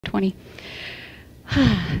20.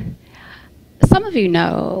 Some of you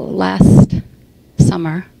know last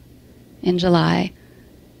summer in July,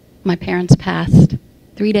 my parents passed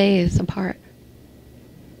 3 days apart.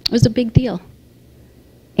 It was a big deal.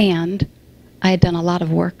 And I had done a lot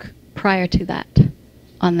of work prior to that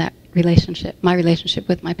on that relationship, my relationship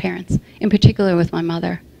with my parents, in particular with my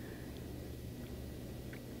mother.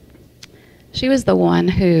 She was the one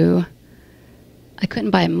who I couldn't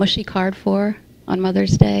buy a mushy card for on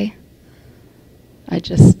Mother's Day. I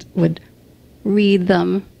just would read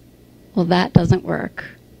them. Well, that doesn't work.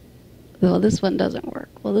 Well, this one doesn't work.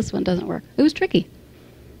 Well, this one doesn't work. It was tricky.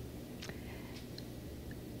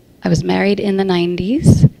 I was married in the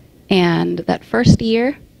 90s, and that first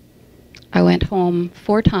year, I went home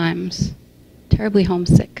 4 times, terribly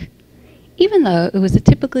homesick, even though it was a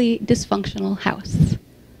typically dysfunctional house.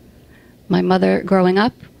 My mother, growing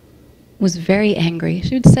up, was very angry.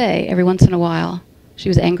 She would say every once in a while she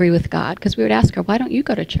was angry with God, because we would ask her, why don't you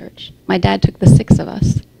go to church? My dad took the 6 of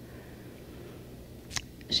us.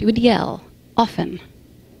 She would yell, often,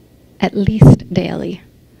 at least daily.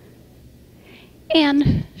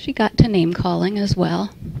 And she got to name-calling as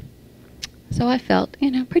well. So I felt,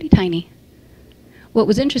 pretty tiny. What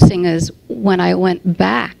was interesting is when I went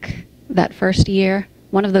back that first year,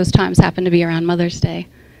 one of those times happened to be around Mother's Day.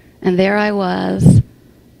 And there I was.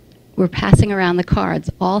 We're passing around the cards.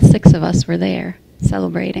 All 6 of us were there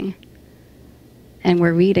celebrating. And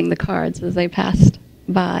we're reading the cards as they passed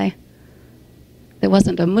by. There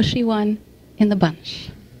wasn't a mushy one in the bunch.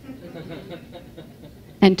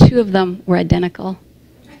 And 2 of them were identical.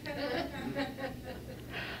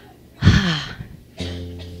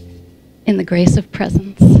 In the grace of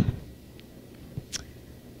presence.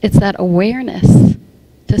 It's that awareness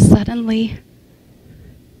to suddenly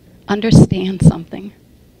understand something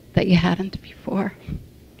that you hadn't before.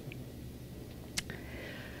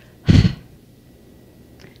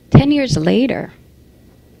 10 years later,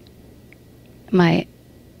 my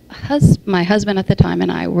husband at the time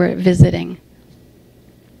and I were visiting.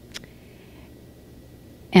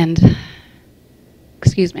 And,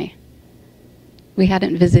 we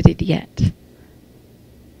hadn't visited yet.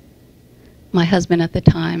 My husband at the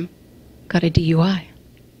time got a DUI.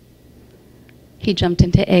 He jumped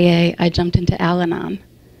into AA, I jumped into Al-Anon.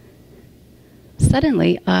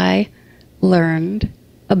 Suddenly, I learned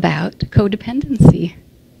about codependency,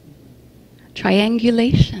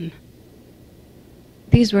 triangulation.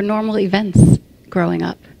 These were normal events growing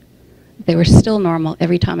up. They were still normal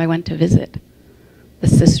every time I went to visit. The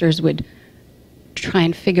sisters would try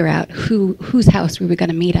and figure out whose house we were going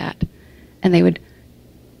to meet at. And they would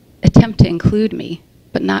attempt to include me,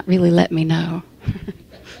 but not really let me know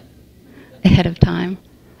ahead of time.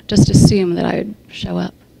 Just assume that I would show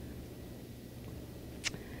up.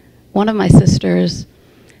 One of my sisters,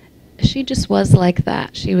 she just was like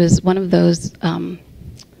that. She was one of those,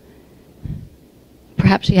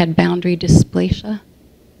 perhaps she had boundary dysplasia.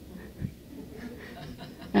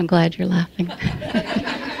 I'm glad you're laughing.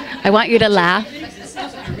 I want you to laugh.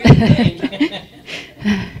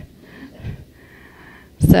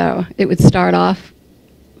 So it would start off,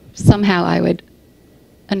 somehow I would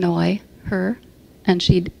annoy her, and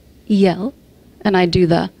she'd yell, and I'd do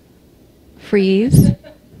the freeze.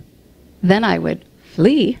 Then I would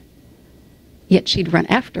flee, yet she'd run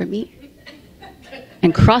after me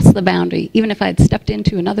and cross the boundary, even if I had stepped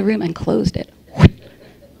into another room and closed it,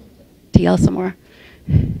 to yell some more.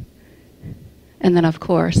 And then, of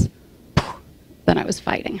course, then I was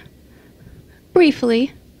fighting.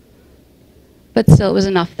 Briefly, but still it was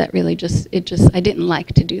enough that really I didn't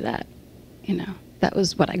like to do that. That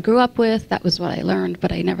was what I grew up with, that was what I learned,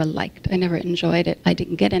 but I never enjoyed it. I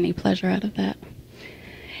didn't get any pleasure out of that.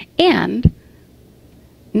 And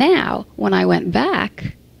now, when I went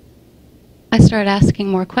back, I started asking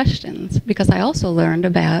more questions, because I also learned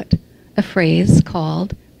about a phrase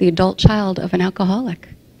called the adult child of an alcoholic.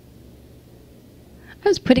 I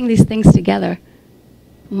was putting these things together,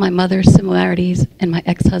 my mother's similarities and my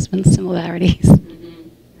ex-husband's similarities,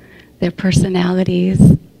 their personalities,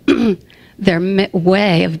 their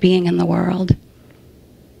way of being in the world.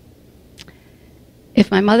 If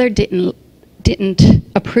my mother didn't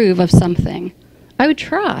approve of something, I would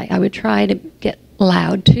try to get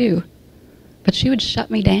loud too, but she would shut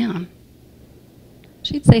me down.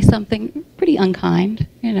 She'd say something pretty unkind,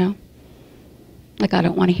 like, I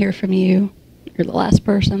don't want to hear from you, you're the last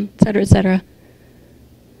person, etc., etc.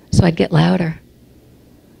 So I'd get louder.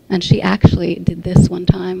 And she actually did this one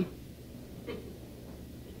time.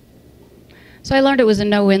 So I learned it was a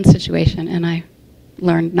no-win situation, and I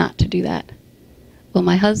learned not to do that. Well,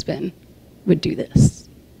 my husband would do this.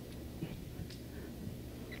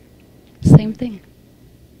 same thing.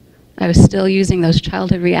 I was still using those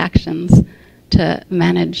childhood reactions to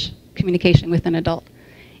manage communication with an adult.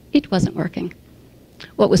 It wasn't working.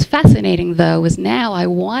 What was fascinating, though, was now I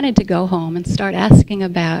wanted to go home and start asking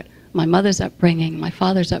about my mother's upbringing, my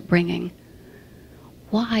father's upbringing.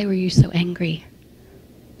 Why were you so angry?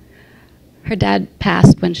 Her dad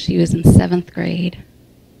passed when she was in 7th grade.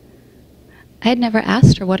 I had never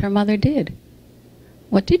asked her what her mother did.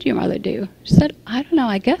 What did your mother do? She said, I don't know,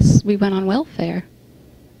 I guess we went on welfare.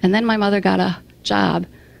 And then my mother got a job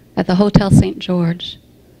at the Hotel St. George,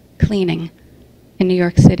 cleaning in New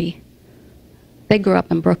York City. They grew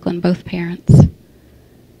up in Brooklyn, both parents.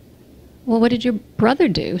 Well, what did your brother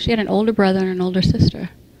do? She had an older brother and an older sister.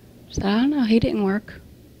 She said, I don't know, he didn't work.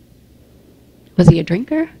 Was he a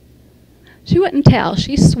drinker? She wouldn't tell.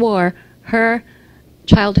 She swore her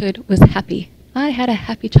childhood was happy. I had a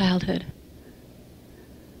happy childhood.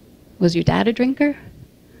 Was your dad a drinker?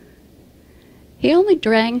 He only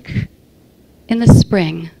drank in the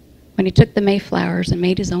spring when he took the Mayflowers and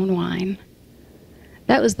made his own wine.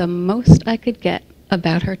 That was the most I could get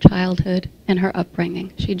about her childhood and her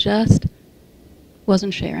upbringing. She just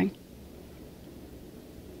wasn't sharing.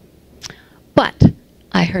 But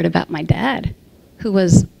I heard about my dad, who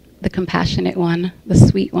was the compassionate one, the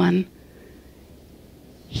sweet one.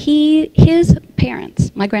 His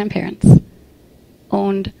parents, my grandparents,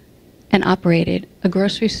 owned and operated a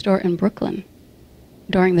grocery store in Brooklyn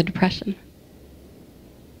during the Depression.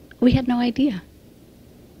 We had no idea.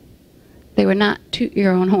 They were not toot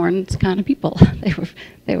your own horns kind of people.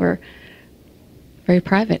 They were very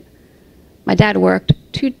private. My dad worked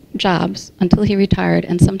 2 jobs until he retired,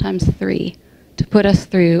 and sometimes 3, to put us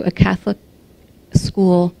through a Catholic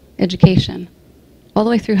school education, all the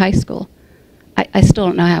way through high school. I still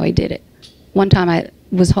don't know how he did it. One time I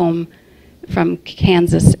was home from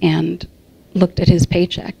Kansas and looked at his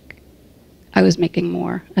paycheck. I was making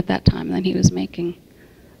more at that time than he was making.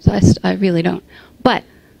 So I really don't. But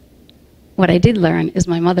what I did learn is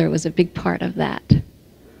my mother was a big part of that.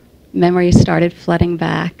 Memories started flooding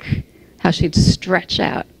back, how she'd stretch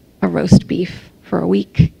out a roast beef for a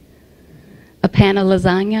week. A pan of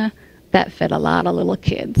lasagna, that fed a lot of little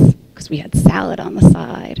kids because we had salad on the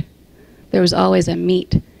side. There was always a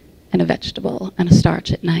meat and a vegetable and a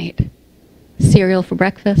starch at night. Cereal for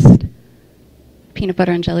breakfast, peanut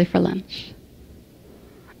butter and jelly for lunch.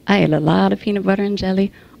 I ate a lot of peanut butter and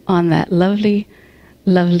jelly on that lovely,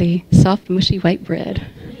 lovely, soft, mushy white bread.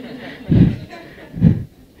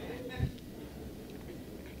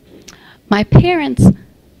 My parents,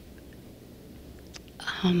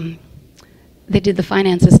 they did the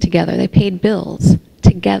finances together. They paid bills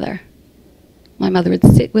together. My mother would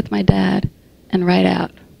sit with my dad and write out.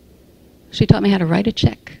 She taught me how to write a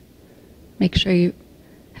check. Make sure you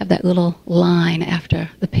have that little line after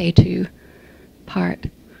the pay to part.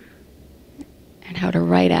 And how to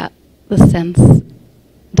write out the cents,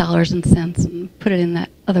 dollars and cents, and put it in that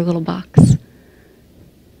other little box.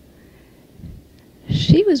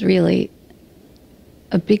 She was really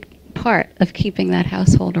a big part of keeping that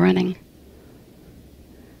household running.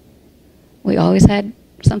 We always had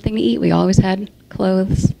something to eat. We always had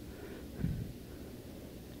clothes.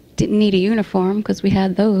 Didn't need a uniform because we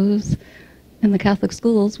had those in the Catholic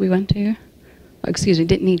schools we went to. Excuse me,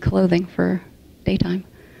 didn't need clothing for daytime.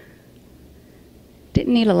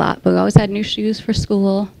 Didn't need a lot, but we always had new shoes for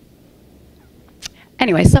school.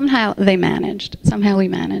 Anyway, somehow they managed. Somehow we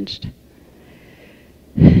managed.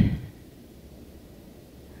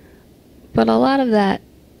 But a lot of that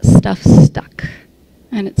stuff stuck,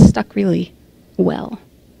 and it stuck really well.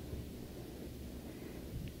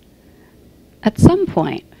 At some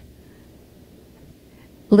point,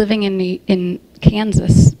 living in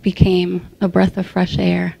Kansas became a breath of fresh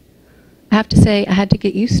air. I have to say, I had to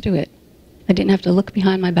get used to it. I didn't have to look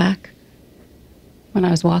behind my back when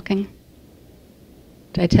I was walking.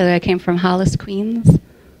 Did I tell you I came from Hollis, Queens?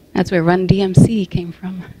 That's where Run DMC came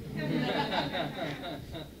from.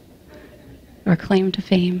 Or claim to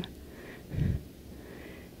fame.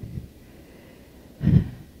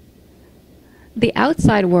 The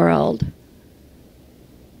outside world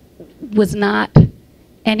was not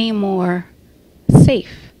any more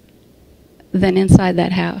safe than inside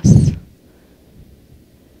that house.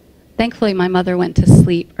 Thankfully, my mother went to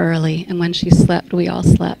sleep early, and when she slept, we all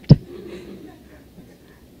slept.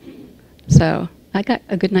 So I got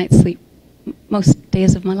a good night's sleep most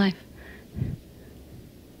days of my life.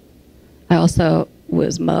 I also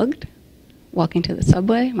was mugged walking to the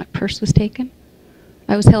subway. My purse was taken.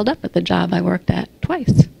 I was held up at the job I worked at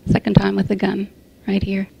twice, second time with a gun, right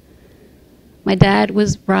here. My dad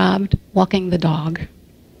was robbed walking the dog.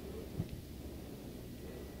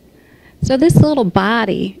 So this little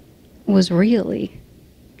body was really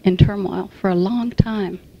in turmoil for a long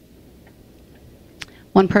time.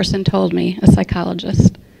 One person told me, a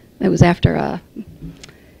psychologist, it was after a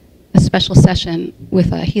special session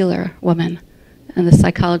with a healer woman, and the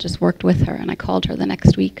psychologist worked with her, and I called her the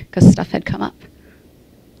next week because stuff had come up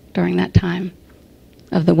during that time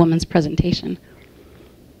of the woman's presentation.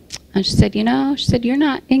 And she said, you're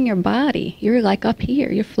not in your body. You're like up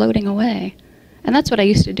here. You're floating away. And that's what I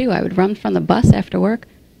used to do. I would run from the bus after work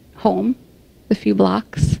home a few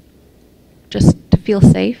blocks just to feel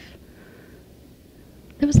safe.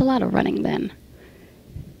 There was a lot of running then.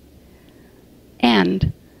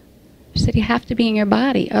 And she said, you have to be in your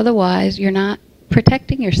body. Otherwise, you're not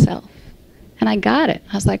protecting yourself. And I got it.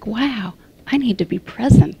 I was like, wow, I need to be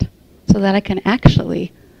present so that I can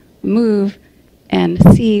actually move and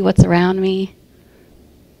see what's around me.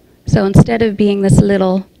 So instead of being this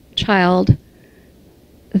little child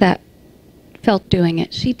that felt doing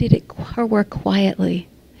it, she did her work quietly,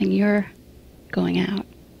 and you're going out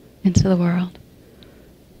into the world.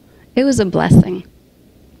 It was a blessing.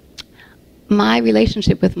 My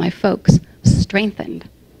relationship with my folks strengthened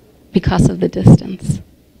because of the distance.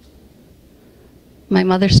 My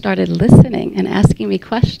mother started listening and asking me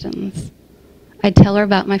questions. I'd tell her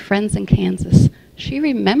about my friends in Kansas. She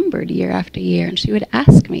remembered year after year, and she would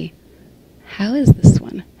ask me, how is this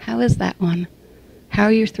one? How is that one? How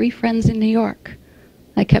are your 3 friends in New York?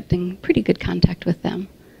 I kept in pretty good contact with them.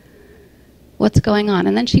 What's going on?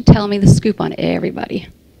 And then she'd tell me the scoop on everybody.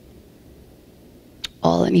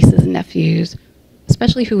 All the nieces and nephews,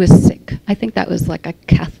 especially who was sick. I think that was like a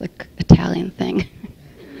Catholic Italian thing.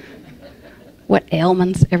 What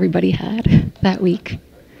ailments everybody had that week.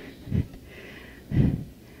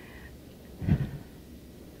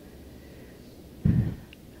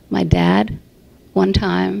 My dad, one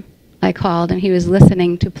time I called and he was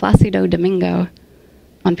listening to Placido Domingo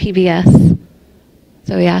on PBS.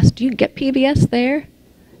 So he asked, do you get PBS there?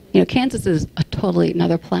 Kansas is a totally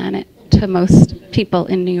another planet to most people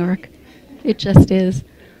in New York. It just is.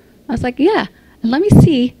 I was like, yeah, let me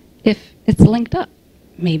see if it's linked up.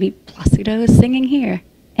 Maybe Placido is singing here.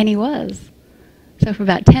 And he was. So for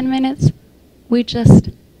about 10 minutes, we just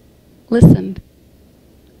listened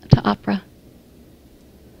to opera.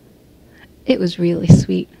 It was really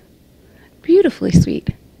sweet. Beautifully sweet.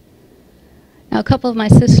 Now, a couple of my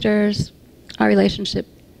sisters, our relationship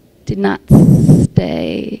did not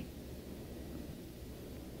stay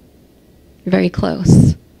very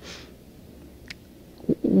close.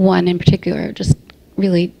 One in particular just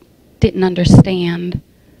really didn't understand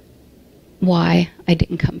why I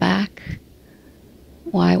didn't come back,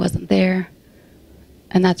 why I wasn't there.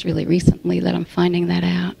 And that's really recently that I'm finding that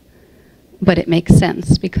out. But it makes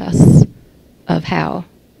sense because of how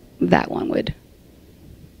that one would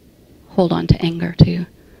hold on to anger too.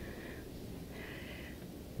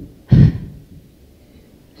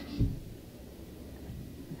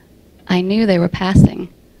 I knew they were passing,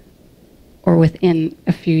 or within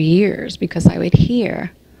a few years, because I would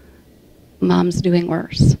hear, Mom's doing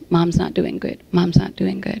worse, Mom's not doing good, Mom's not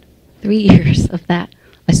doing good. 3 years of that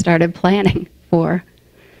I started planning for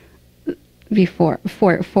the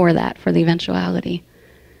eventuality.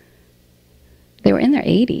 They were in their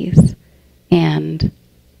 80s and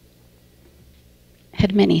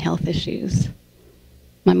had many health issues.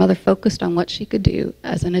 My mother focused on what she could do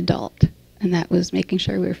as an adult, and that was making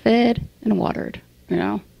sure we were fed and watered,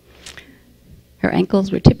 Her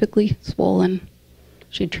ankles were typically swollen.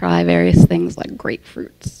 She'd try various things like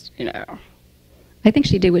grapefruits, I think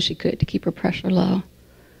she did what she could to keep her pressure low.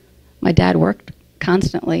 My dad worked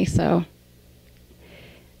constantly, so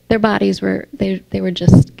their bodies were, they were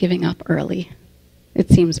just giving up early. It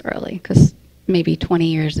seems early, because maybe 20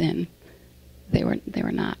 years in, they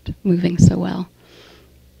were not moving so well.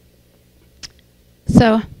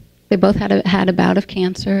 So they both had a bout of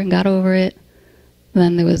cancer and got over it.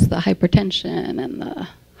 Then there was the hypertension and the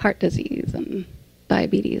heart disease and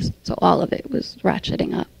diabetes. So all of it was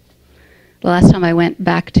ratcheting up. The last time I went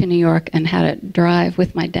back to New York and had a drive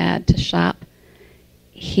with my dad to shop,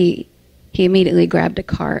 he immediately grabbed a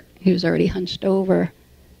cart. He was already hunched over,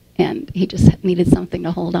 and he just needed something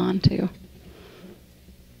to hold on to.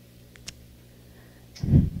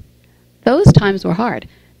 Those times were hard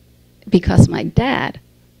because my dad,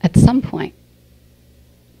 at some point,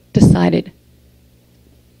 decided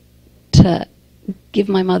to give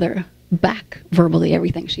my mother back verbally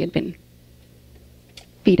everything she had been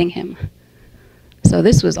feeding him. So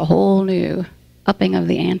this was a whole new upping of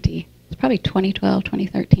the ante. It's probably 2012,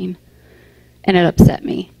 2013. And it upset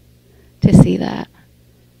me to see that.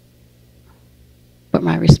 But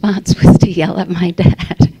my response was to yell at my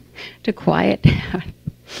dad to quiet down.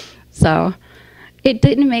 So it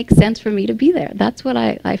didn't make sense for me to be there. That's what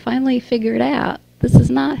I finally figured out. This is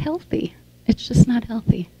not healthy. It's just not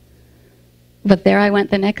healthy. But there I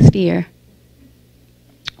went the next year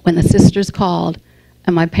when the sisters called,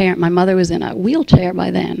 and my mother was in a wheelchair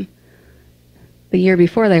by then. The year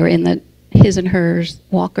before, they were in the his and hers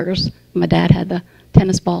walkers. My dad had the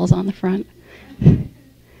tennis balls on the front.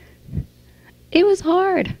 It was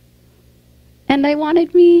hard. And they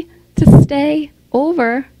wanted me to stay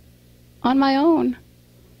over on my own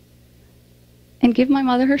and give my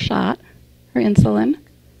mother her shot, her insulin,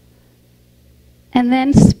 and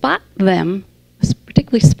then spot them,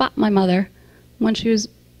 particularly spot my mother when she was,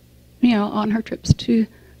 on her trips to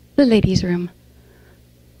the ladies' room.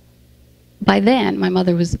 By then, my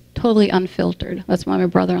mother was totally unfiltered. That's what my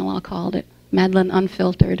brother-in-law called it, Madeline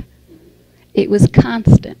Unfiltered. It was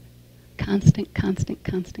constant, constant, constant,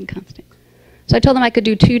 constant, constant. So I told them I could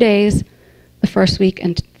do 2 days the first week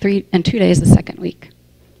and 2 days the second week.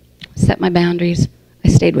 Set my boundaries. I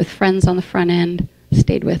stayed with friends on the front end,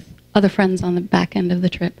 stayed with other friends on the back end of the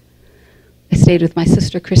trip. I stayed with my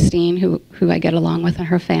sister Christine, who I get along with, and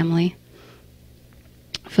her family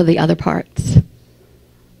for the other parts.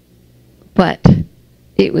 But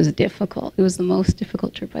it was difficult. It was the most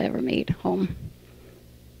difficult trip I ever made home.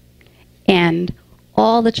 And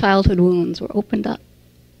all the childhood wounds were opened up.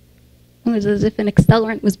 It was as if an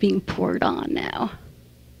accelerant was being poured on now.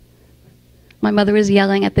 My mother was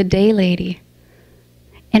yelling at the day lady.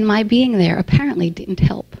 And my being there apparently didn't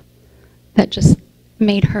help. That just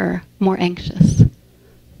made her more anxious.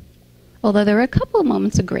 Although there were a couple of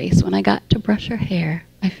moments of grace when I got to brush her hair.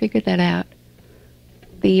 I figured that out.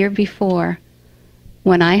 The year before,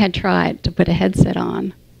 when I had tried to put a headset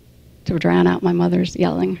on to drown out my mother's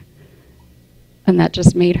yelling, and that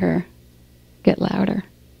just made her get louder.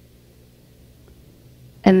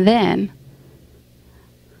 And then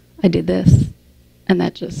I did this, and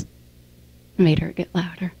that just made her get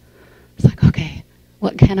louder. It's like, okay,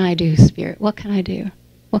 what can I do, Spirit? What can I do?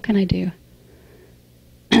 What can I do?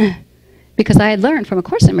 Because I had learned from A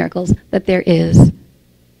Course in Miracles that there is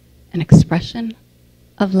an expression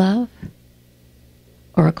of love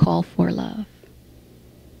or a call for love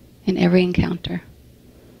in every encounter.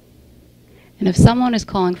 And if someone is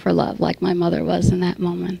calling for love, like my mother was in that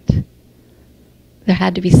moment, there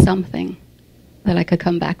had to be something that I could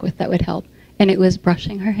come back with that would help. And it was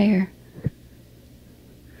brushing her hair.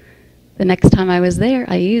 The next time I was there,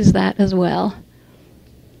 I used that as well.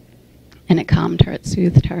 And it calmed her, it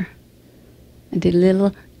soothed her. I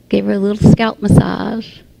gave her a little scalp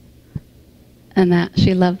massage. And that,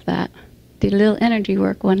 she loved that. Did a little energy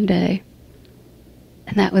work one day.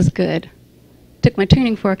 And that was good. Took my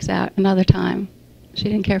tuning forks out another time. She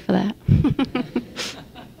didn't care for that.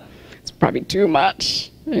 It's probably too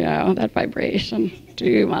much, that vibration,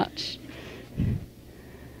 too much.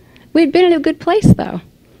 We'd been in a good place, though,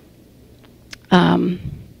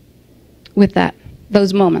 with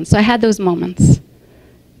those moments. So I had those moments.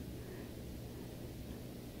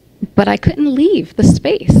 But I couldn't leave the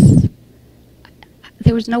space.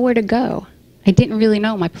 There was nowhere to go. I didn't really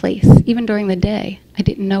know my place. Even during the day, I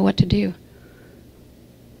didn't know what to do.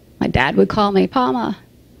 My dad would call me, Palma.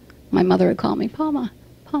 My mother would call me, Palma,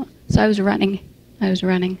 Palma. So I was running.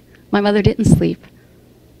 My mother didn't sleep.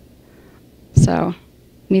 So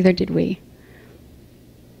neither did we.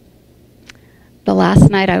 The last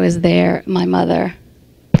night I was there, my mother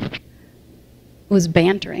was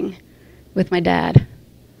bantering with my dad.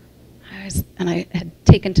 And I had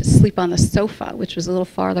taken to sleep on the sofa, which was a little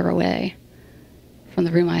farther away from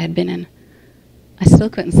the room I had been in. I still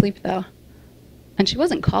couldn't sleep, though. And she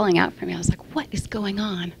wasn't calling out for me. I was like, what is going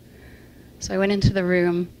on? So I went into the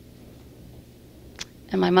room,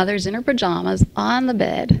 and my mother's in her pajamas on the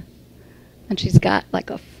bed, and she's got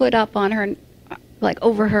like a foot up on her, like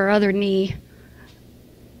over her other knee.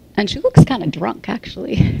 And she looks kind of drunk,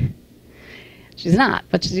 actually. She's not,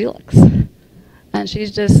 but she looks. And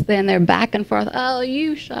she's just standing there back and forth. Oh,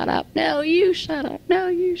 you shut up. No, you shut up. No,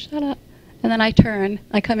 you shut up. And then I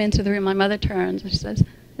come into the room. My mother turns and she says,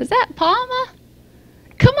 is that Palma?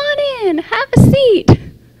 Come on in. Have a seat.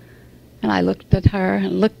 And I looked at her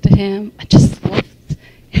and looked at him. I just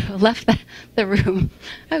left the room.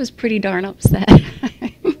 I was pretty darn upset.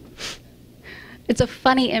 It's a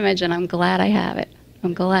funny image, and I'm glad I have it.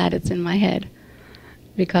 I'm glad it's in my head,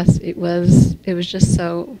 because it was just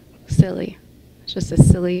so silly. It's just a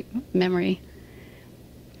silly memory.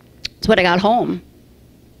 It's when I got home,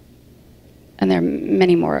 and there are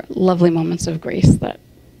many more lovely moments of grace that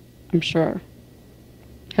I'm sure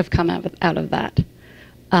have come out of that,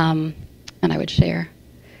 and I would share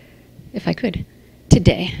if I could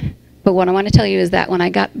today. But what I want to tell you is that when I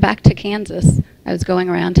got back to Kansas, I was going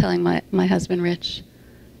around telling my husband, Rich,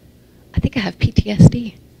 I think I have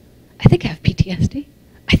PTSD. I think I have PTSD.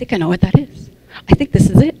 I think I know what that is. I think this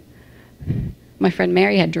is it. My friend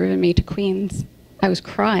Mary had driven me to Queens. I was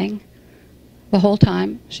crying the whole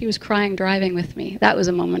time. She was crying driving with me. That was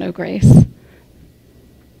a moment of grace.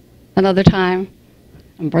 Another time,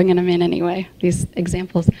 I'm bringing them in anyway, these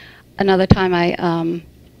examples. Another time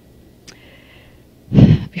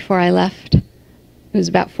before I left, it was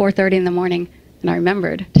about 4:30 in the morning, and I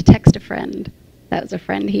remembered to text a friend. That was a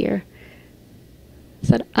friend here. I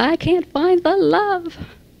said, I can't find the love.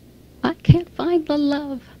 I can't find the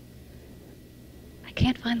love. I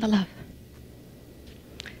can't find the love.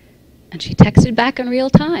 And she texted back in real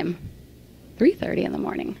time, 3:30 in the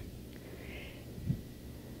morning.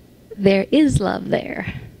 There is love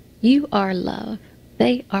there. You are love.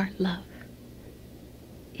 They are love.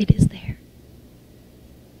 It is there.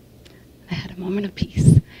 I had a moment of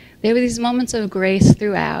peace. There were these moments of grace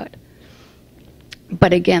throughout.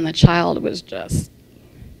 But again, the child was just...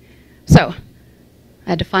 So, I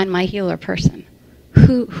had to find my healer person.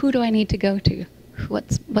 Who do I need to go to?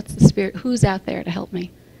 What's the spirit? Who's out there to help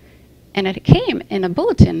me? And it came in a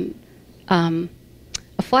bulletin, a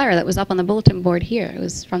flyer that was up on the bulletin board here. It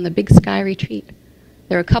was from the Big Sky Retreat.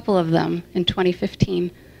 There were a couple of them in 2015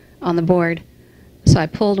 on the board. So I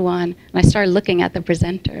pulled one, and I started looking at the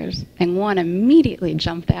presenters, and one immediately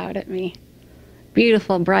jumped out at me.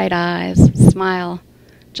 Beautiful, bright eyes, smile,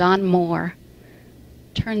 John Moore.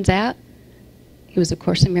 Turns out, he was a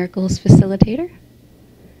Course in Miracles facilitator.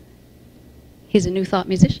 He's a New Thought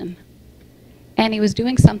musician. And he was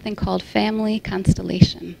doing something called family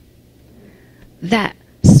constellation. That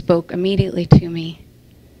spoke immediately to me.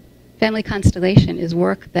 Family constellation is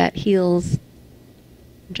work that heals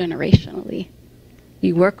generationally.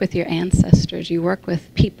 You work with your ancestors. You work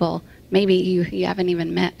with people maybe you haven't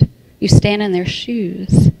even met. You stand in their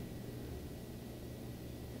shoes.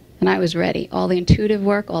 And I was ready. All the intuitive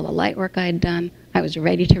work, all the light work I had done, I was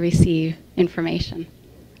ready to receive information.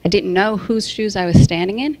 I didn't know whose shoes I was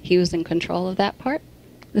standing in. He was in control of that part.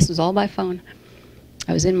 This was all by phone.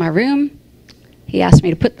 I was in my room. He asked me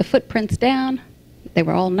to put the footprints down. They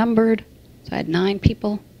were all numbered, so I had 9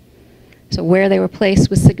 people. So where they were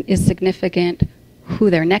placed is significant, who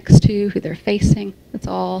they're next to, who they're facing. That's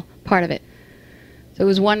all part of it. So it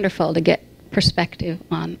was wonderful to get perspective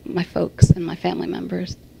on my folks and my family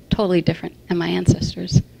members, totally different, and my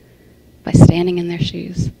ancestors, by standing in their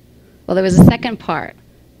shoes. Well, there was a second part,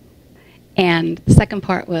 and the second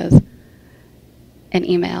part was an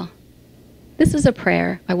email. This is a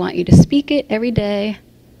prayer. I want you to speak it every day.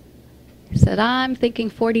 He said, I'm thinking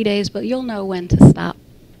 40 days, but you'll know when to stop.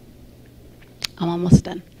 I'm almost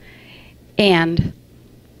done. And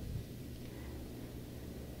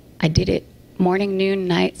I did it morning, noon,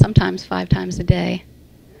 night, sometimes 5 times a day.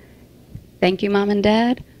 Thank you, Mom and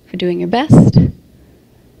Dad, for doing your best.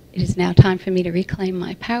 It is now time for me to reclaim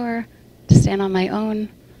my power, to stand on my own.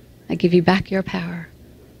 I give you back your power.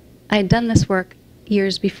 I had done this work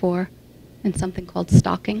years before in something called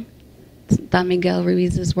stalking. It's Don Miguel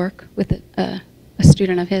Ruiz's work with a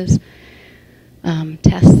student of his,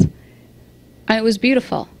 Tess. And it was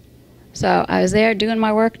beautiful. So I was there doing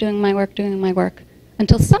my work,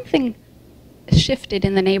 until something shifted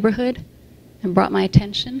in the neighborhood and brought my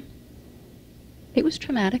attention. It was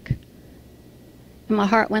traumatic. And my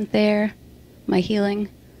heart went there. My healing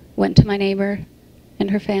went to my neighbor and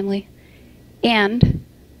her family. And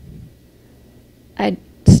I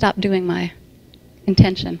stopped doing my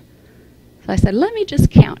intention. So I said, let me just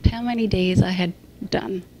count how many days I had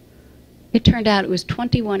done. It turned out it was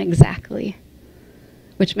 21 exactly,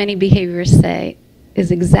 which many behaviorists say is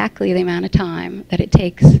exactly the amount of time that it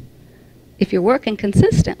takes if you're working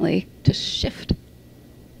consistently to shift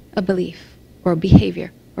a belief or a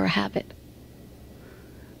behavior or a habit.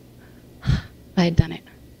 I had done it.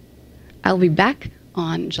 I'll be back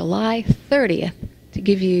on July 30th to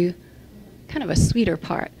give you kind of a sweeter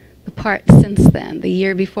part, the part since then, the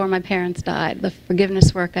year before my parents died, the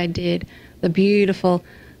forgiveness work I did, the beautiful,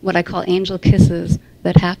 what I call angel kisses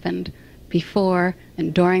that happened before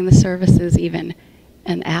and during the services even,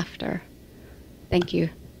 and after. Thank you.